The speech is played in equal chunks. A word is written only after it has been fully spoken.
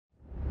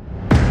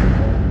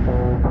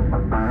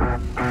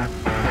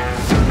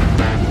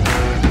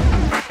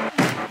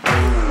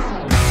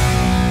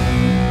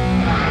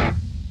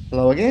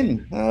Hello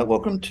again.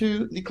 Welcome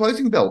to the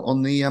closing bell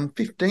on the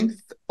 15th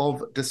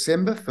of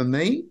December for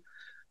me,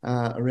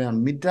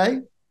 around midday.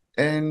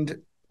 And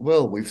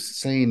well, we've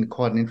seen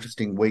quite an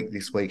interesting week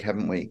this week,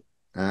 haven't we?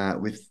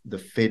 With the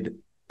Fed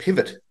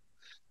pivot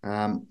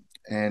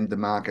and the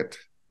market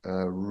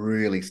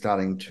really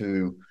starting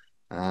to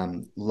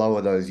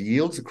lower those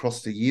yields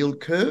across the yield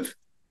curve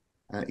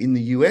in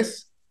the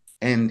US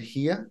and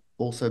here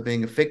also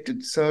being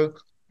affected. So,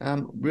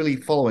 really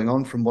following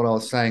on from what I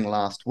was saying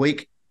last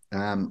week.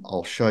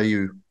 I'll show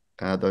you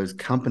those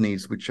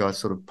companies which I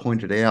sort of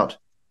pointed out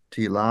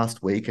to you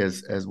last week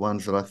as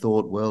ones that I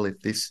thought, well,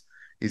 if this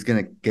is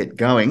going to get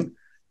going,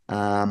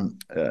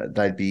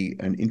 they'd be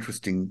an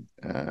interesting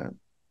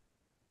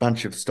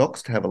bunch of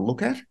stocks to have a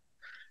look at.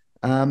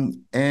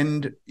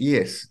 And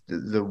yes,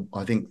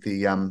 I think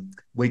the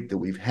week that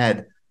we've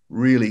had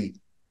really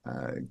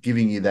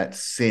giving you that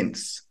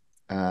sense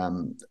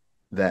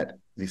that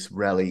this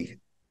rally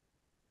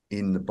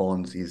in the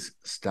bonds is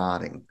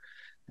starting.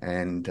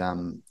 And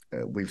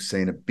we've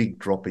seen a big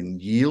drop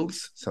in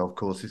yields. So, of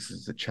course, this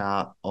is the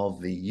chart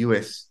of the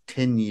US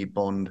 10-year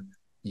bond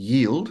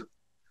yield.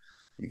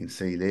 You can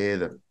see there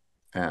that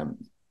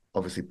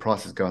obviously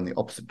prices go in the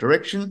opposite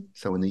direction.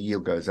 So when the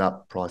yield goes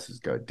up, prices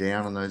go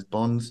down on those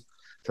bonds.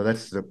 So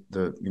that's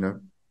the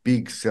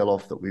big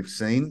sell-off that we've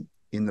seen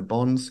in the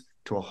bonds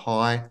to a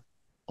high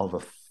of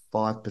a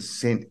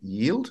 5%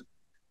 yield.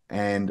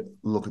 And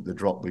look at the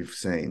drop we've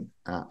seen,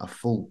 a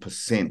full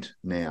percent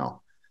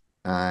now.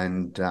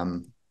 And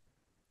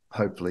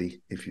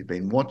hopefully, if you've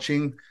been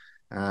watching,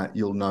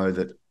 you'll know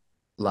that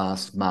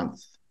last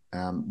month,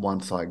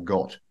 once I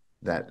got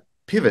that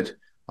pivot,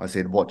 I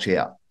said, watch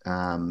out.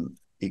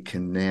 It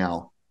can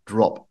now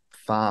drop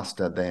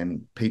faster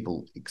than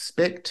people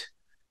expect.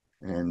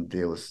 And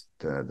there was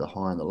the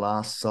high in the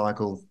last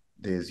cycle.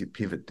 There's your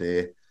pivot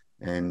there.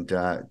 And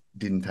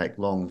didn't take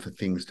long for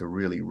things to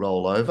really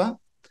roll over.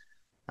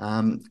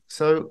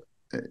 So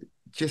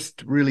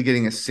just really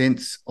getting a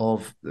sense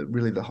of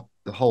really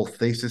the whole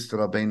thesis that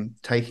I've been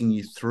taking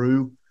you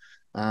through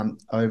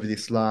over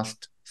this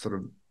last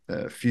sort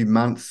of few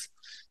months,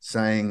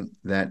 saying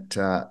that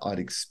I'd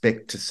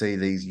expect to see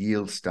these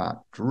yields start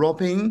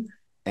dropping.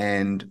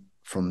 And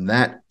from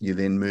that, you're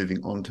then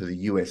moving on to the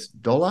US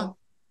dollar.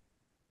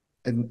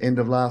 At the end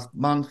of last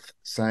month,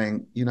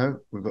 saying,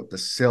 we've got the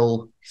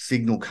sell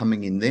signal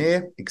coming in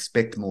there,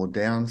 expect more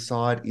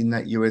downside in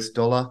that US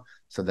dollar.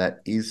 So that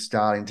is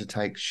starting to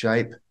take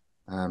shape.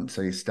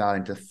 So you're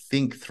starting to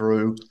think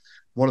through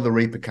what are the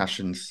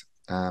repercussions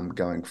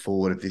going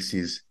forward if this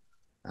is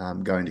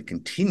going to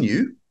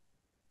continue.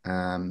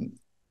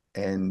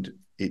 And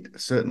it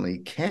certainly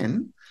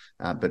can,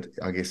 but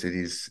I guess it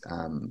is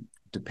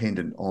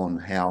dependent on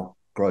how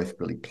growth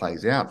really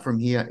plays out from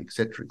here, et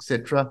cetera, et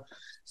cetera.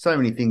 So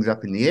many things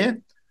up in the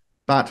air,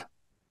 but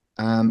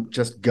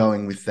just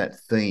going with that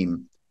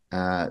theme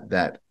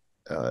that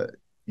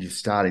you're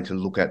starting to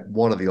look at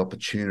what are the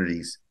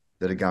opportunities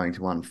that are going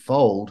to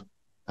unfold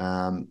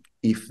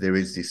if there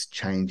is this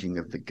changing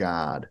of the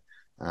guard,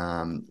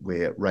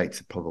 where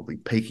rates are probably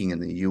peaking in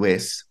the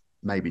US,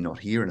 maybe not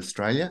here in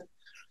Australia.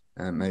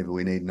 Maybe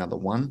we need another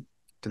one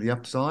to the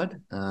upside.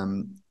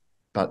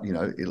 But,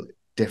 it'll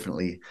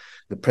definitely,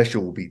 the pressure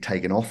will be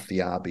taken off the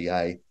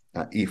RBA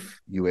if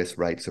US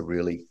rates are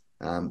really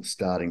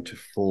starting to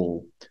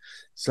fall.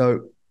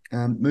 So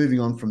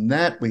moving on from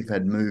that, we've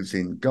had moves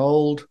in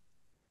gold.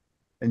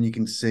 And you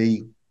can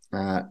see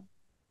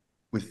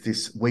with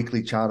this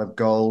weekly chart of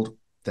gold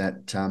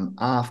that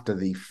after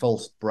the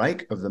false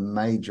break of the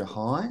major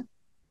high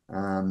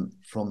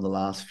from the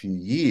last few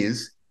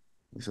years,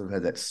 we sort of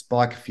had that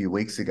spike a few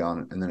weeks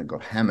ago and then it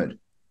got hammered.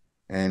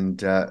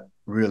 And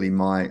really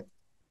my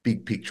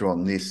big picture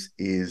on this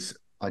is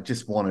I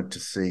just wanted to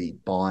see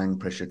buying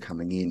pressure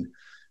coming in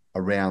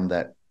around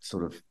that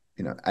sort of,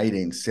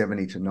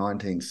 1870 to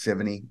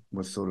 1970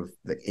 was sort of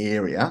the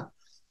area.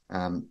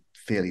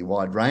 Fairly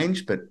wide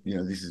range, but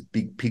this is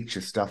big picture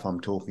stuff I'm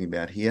talking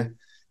about here,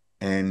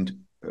 and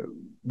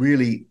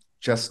really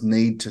just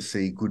need to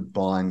see good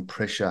buying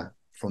pressure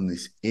from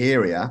this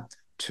area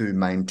to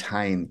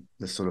maintain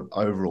the sort of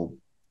overall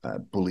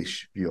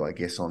bullish view, I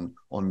guess, on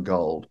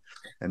gold.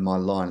 And my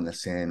line in the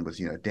sand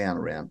was down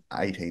around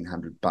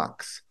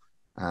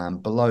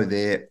 $1,800. Below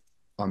there,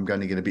 I'm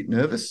going to get a bit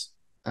nervous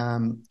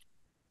on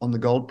the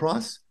gold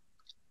price,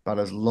 but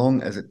as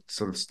long as it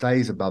sort of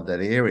stays above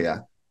that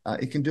area,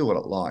 it can do what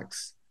it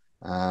likes.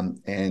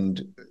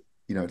 And,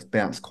 it's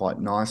bounced quite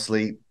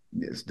nicely.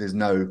 There's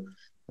no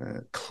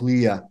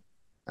clear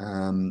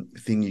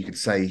thing you could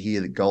say here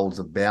that gold's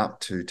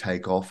about to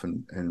take off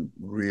and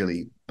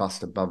really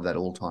bust above that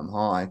all-time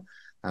high.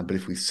 But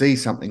if we see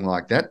something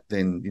like that,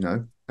 then,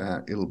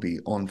 it'll be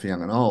on for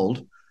young and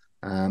old.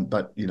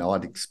 But,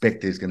 I'd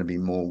expect there's going to be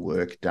more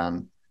work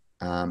done.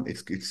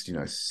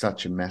 It's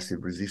such a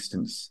massive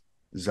resistance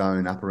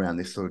zone up around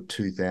this sort of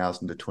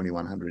 2,000 to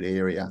 2,100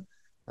 area.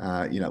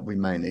 We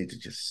may need to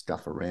just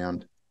stuff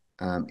around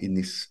in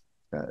this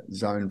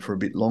zone for a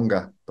bit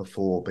longer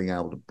before being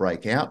able to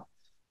break out.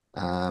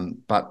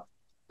 But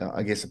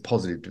I guess, a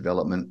positive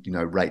development.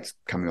 Rates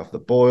coming off the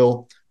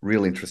boil,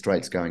 real interest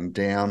rates going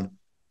down,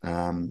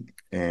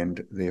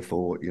 and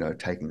therefore,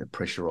 taking the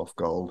pressure off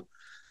gold.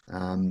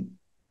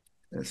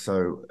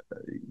 So,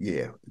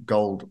 yeah,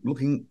 gold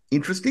looking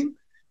interesting,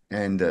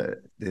 and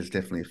there's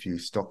definitely a few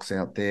stocks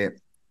out there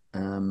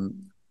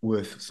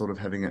worth sort of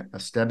having a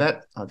stab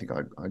at. I think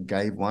I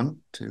gave one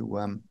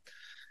to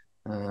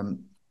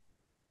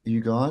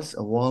you guys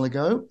a while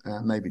ago.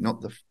 Maybe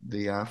not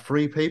the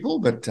free people,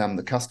 but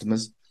the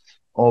customers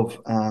of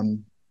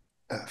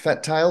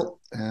Fat Tail.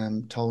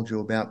 Told you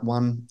about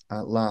one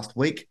last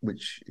week,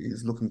 which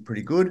is looking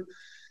pretty good.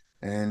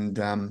 And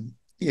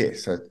yeah,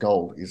 so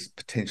gold is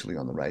potentially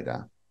on the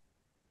radar.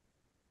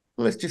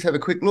 Let's just have a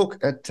quick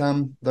look at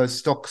those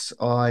stocks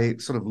I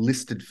sort of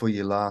listed for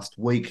you last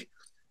week,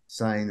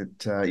 saying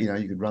that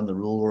you could run the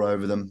ruler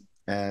over them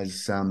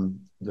as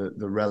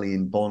the rally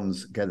in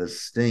bonds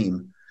gathers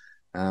steam.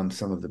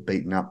 Some of the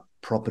beaten up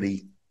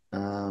property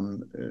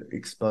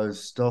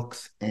exposed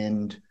stocks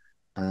and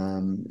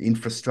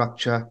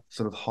infrastructure,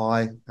 sort of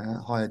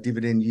higher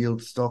dividend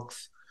yield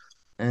stocks.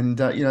 And,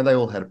 they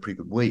all had a pretty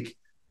good week.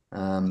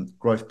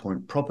 Growth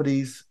Point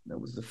Properties, that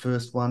was the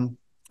first one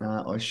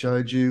I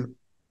showed you,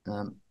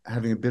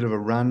 having a bit of a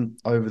run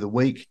over the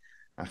week.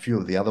 A few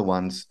of the other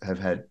ones have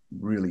had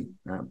really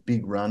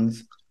big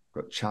runs.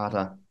 Got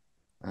Charter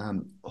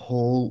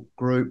Hall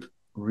Group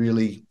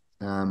really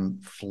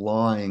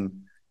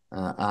flying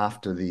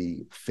after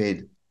the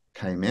Fed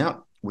came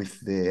out with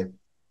their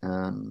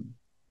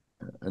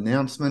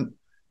announcement.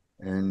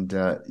 And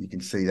you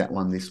can see that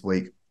one this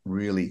week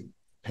really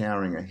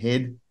powering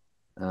ahead.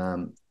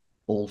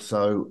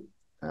 Also,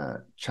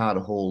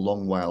 Charter Hall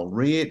Long Whale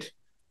REIT,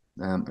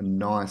 a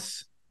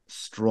nice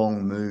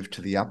strong move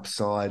to the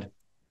upside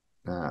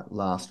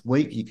last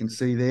week. You can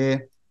see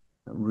there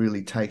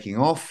really taking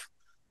off.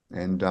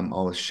 And I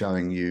was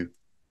showing you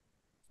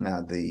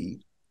the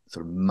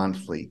sort of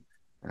monthly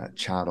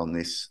chart on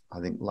this, I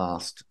think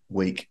last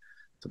week,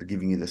 sort of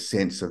giving you the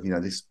sense of,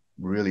 this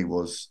really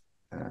was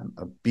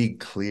a big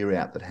clear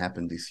out that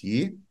happened this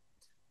year.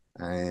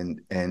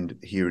 And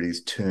here it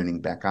is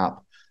turning back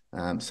up.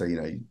 So,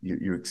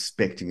 you're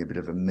expecting a bit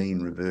of a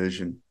mean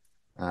reversion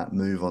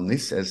move on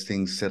this as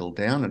things settle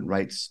down and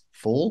rates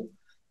fall,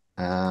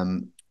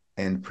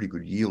 and pretty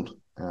good yield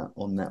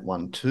on that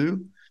one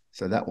too.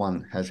 So that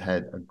one has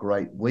had a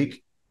great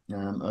week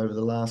over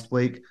the last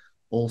week.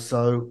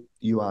 Also,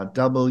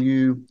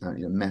 URW,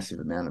 massive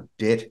amount of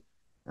debt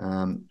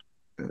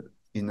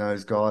in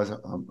those guys.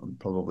 I'm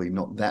probably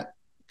not that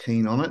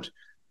keen on it,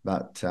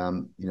 but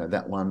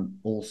that one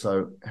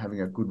also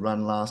having a good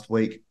run last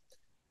week.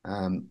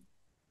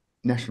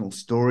 National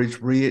Storage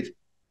REIT,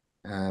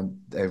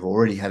 they've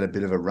already had a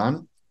bit of a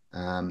run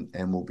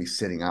and will be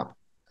setting up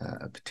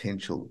a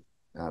potential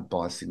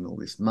buy signal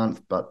this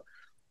month, but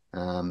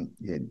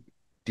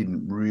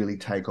didn't really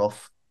take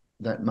off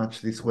that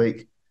much this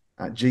week.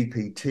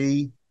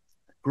 GPT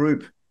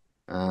Group,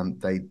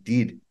 they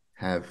did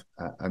have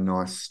a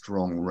nice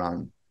strong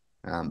run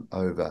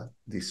over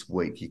this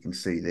week. You can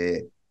see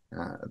there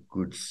a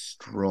good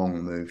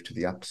strong move to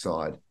the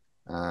upside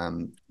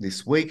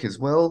this week as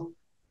well.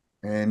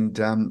 And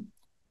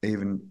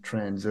even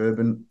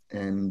Transurban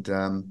and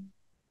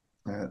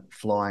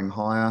flying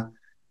higher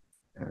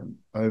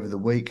over the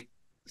week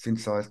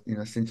since I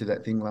sent you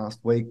that thing last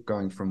week,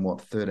 going from what,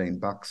 $13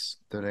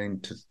 to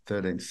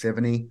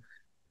 $13.70.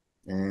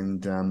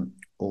 And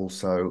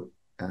also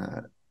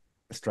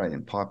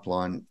Australian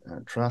Pipeline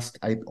Trust,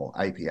 or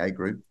APA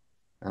Group,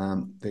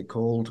 they're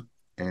called,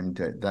 and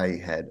they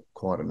had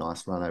quite a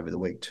nice run over the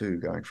week too,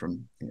 going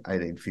from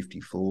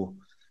 1854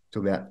 to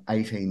about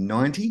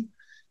 1890.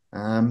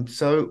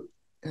 So,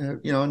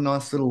 a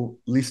nice little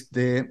list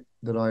there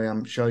that I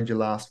showed you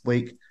last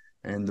week,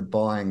 and the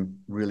buying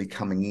really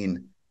coming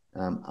in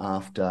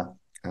after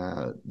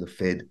the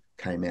Fed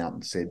came out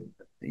and said,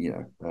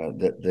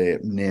 that they're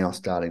now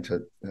starting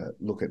to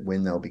look at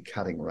when they'll be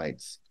cutting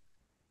rates,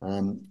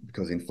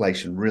 because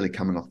inflation really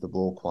coming off the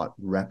ball quite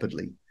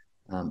rapidly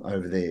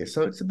over there.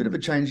 So it's a bit of a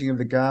changing of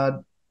the guard.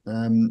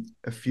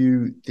 A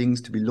few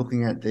things to be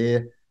looking at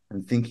there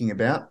and thinking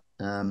about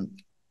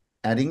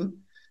adding.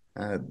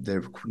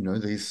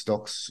 These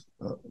stocks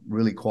are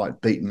really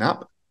quite beaten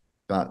up,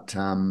 but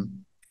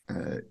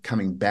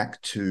coming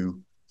back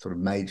to sort of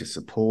major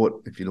support.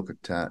 If you look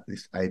at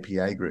this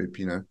APA Group,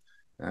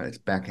 it's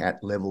back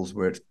at levels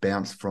where it's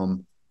bounced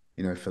from,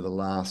 for the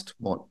last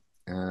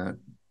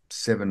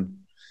 7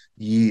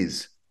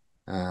 years.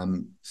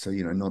 So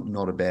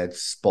not a bad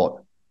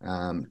spot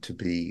to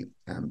be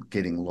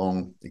getting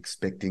long,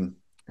 expecting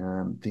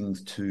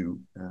things to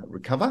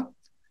recover.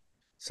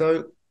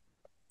 So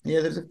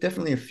yeah, there's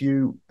definitely a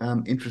few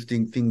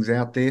interesting things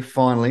out there.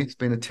 Finally, it's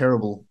been a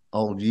terrible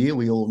old year,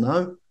 we all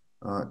know.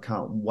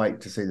 Can't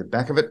wait to see the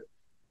back of it.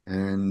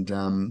 And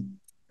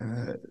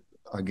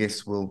I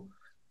guess we'll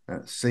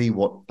see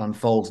what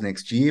unfolds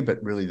next year,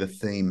 but really the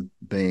theme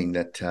being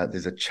that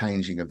there's a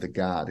changing of the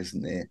guard,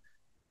 isn't there?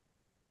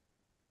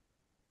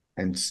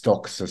 And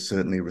stocks are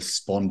certainly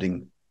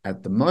responding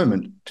at the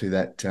moment to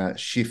that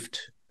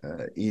shift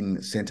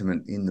in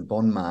sentiment in the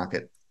bond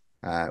market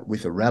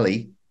with a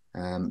rally.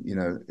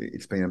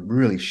 It's been a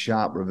really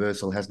sharp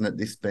reversal, hasn't it?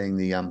 This being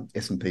the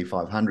S&P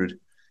 500. And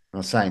I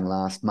was saying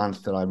last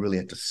month that I really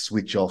had to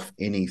switch off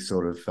any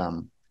sort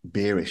of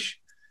bearish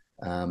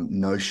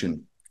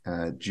notion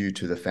due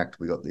to the fact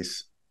we got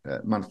this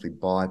monthly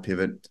buy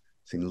pivot.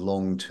 It's in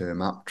long-term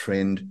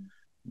uptrend.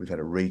 We've had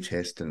a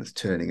retest and it's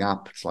turning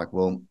up. It's like,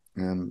 well,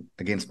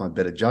 against my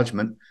better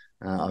judgment,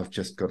 I've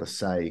just got to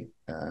say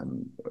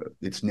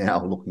it's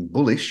now looking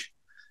bullish.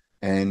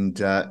 And,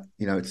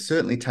 it's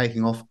certainly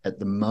taking off at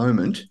the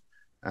moment.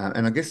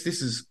 And I guess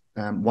this is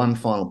one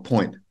final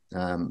point,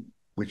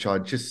 which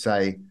I'd just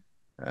say,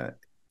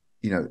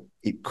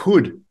 it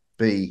could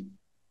be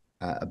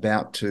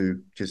about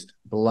to just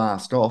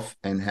blast off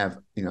and have,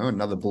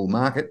 another bull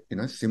market,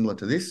 similar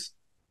to this.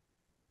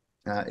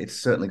 It's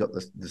certainly got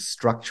the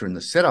structure and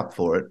the setup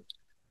for it,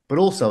 but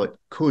also it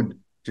could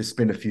just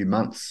spend a few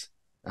months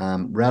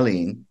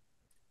rallying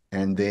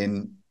and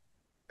then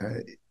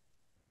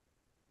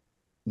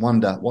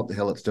wonder what the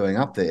hell it's doing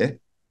up there.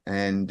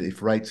 And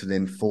if rates are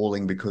then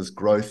falling because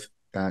growth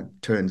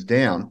turns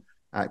down,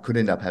 it could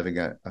end up having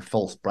a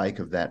false break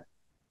of that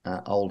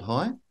old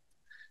high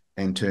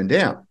and turn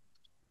down.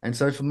 And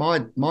so for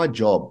my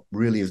job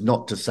really is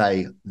not to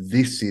say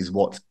this is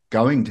what's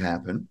going to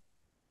happen.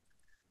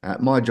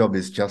 My job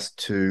is just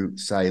to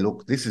say,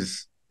 look, this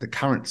is the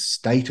current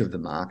state of the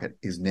market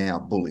is now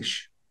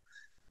bullish,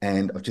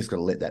 and I've just got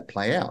to let that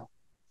play out.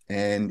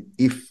 And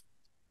if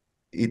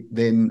it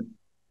then,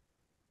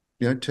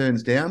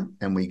 turns down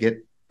and we get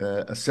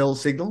a sell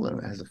signal and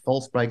it has a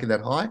false break of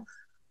that high,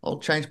 I'll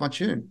change my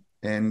tune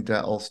and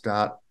I'll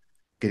start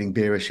getting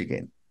bearish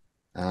again.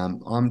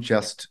 I'm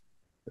just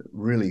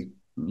really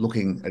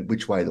looking at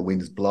which way the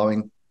wind is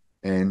blowing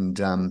and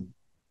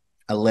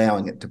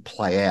allowing it to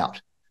play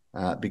out.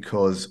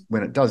 Because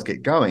when it does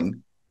get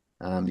going,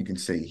 you can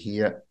see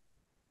here,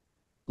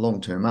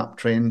 long-term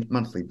uptrend,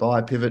 monthly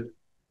buy pivot,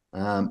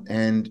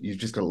 and you've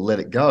just got to let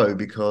it go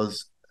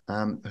because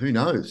who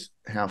knows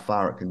how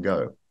far it can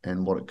go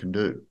and what it can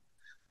do.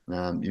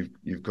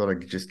 You've got to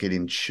just get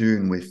in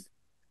tune with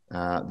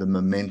the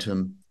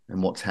momentum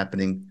and what's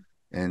happening,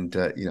 and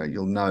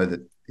you'll know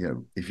that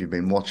if you've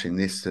been watching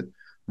this, that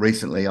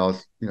recently I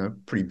was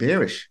pretty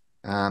bearish,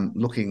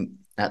 looking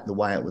at the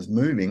way it was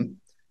moving,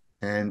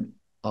 and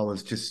I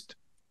was just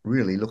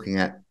really looking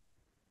at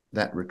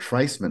that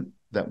retracement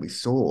that we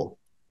saw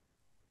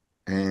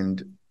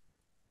and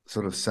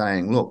sort of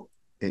saying, look,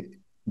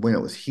 when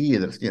it was here,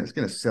 that it's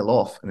going to sell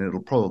off and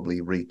it'll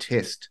probably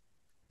retest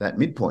that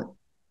midpoint.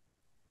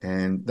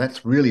 And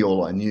that's really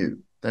all I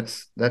knew.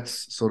 That's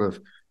sort of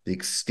the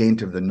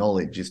extent of the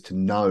knowledge, is to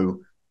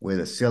know where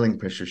the selling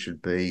pressure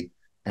should be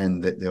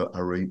and that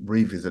a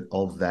revisit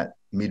of that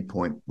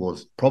midpoint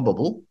was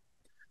probable.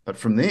 But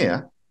from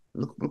there,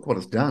 look what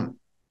it's done.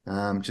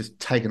 Just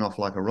taken off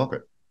like a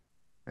rocket,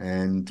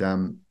 and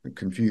it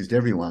confused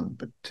everyone,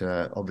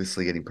 but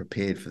obviously getting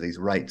prepared for these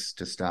rates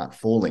to start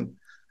falling.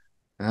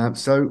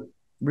 So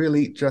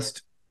really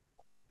just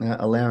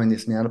allowing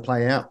this now to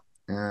play out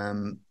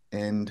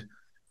and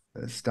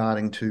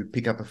starting to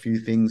pick up a few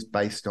things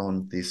based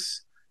on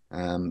this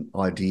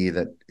idea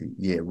that,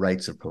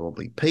 rates have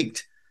probably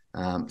peaked.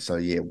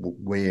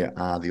 Where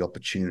are the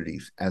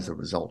opportunities as a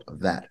result of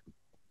that?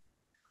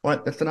 All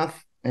right, that's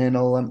enough, and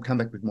I'll come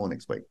back with more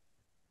next week.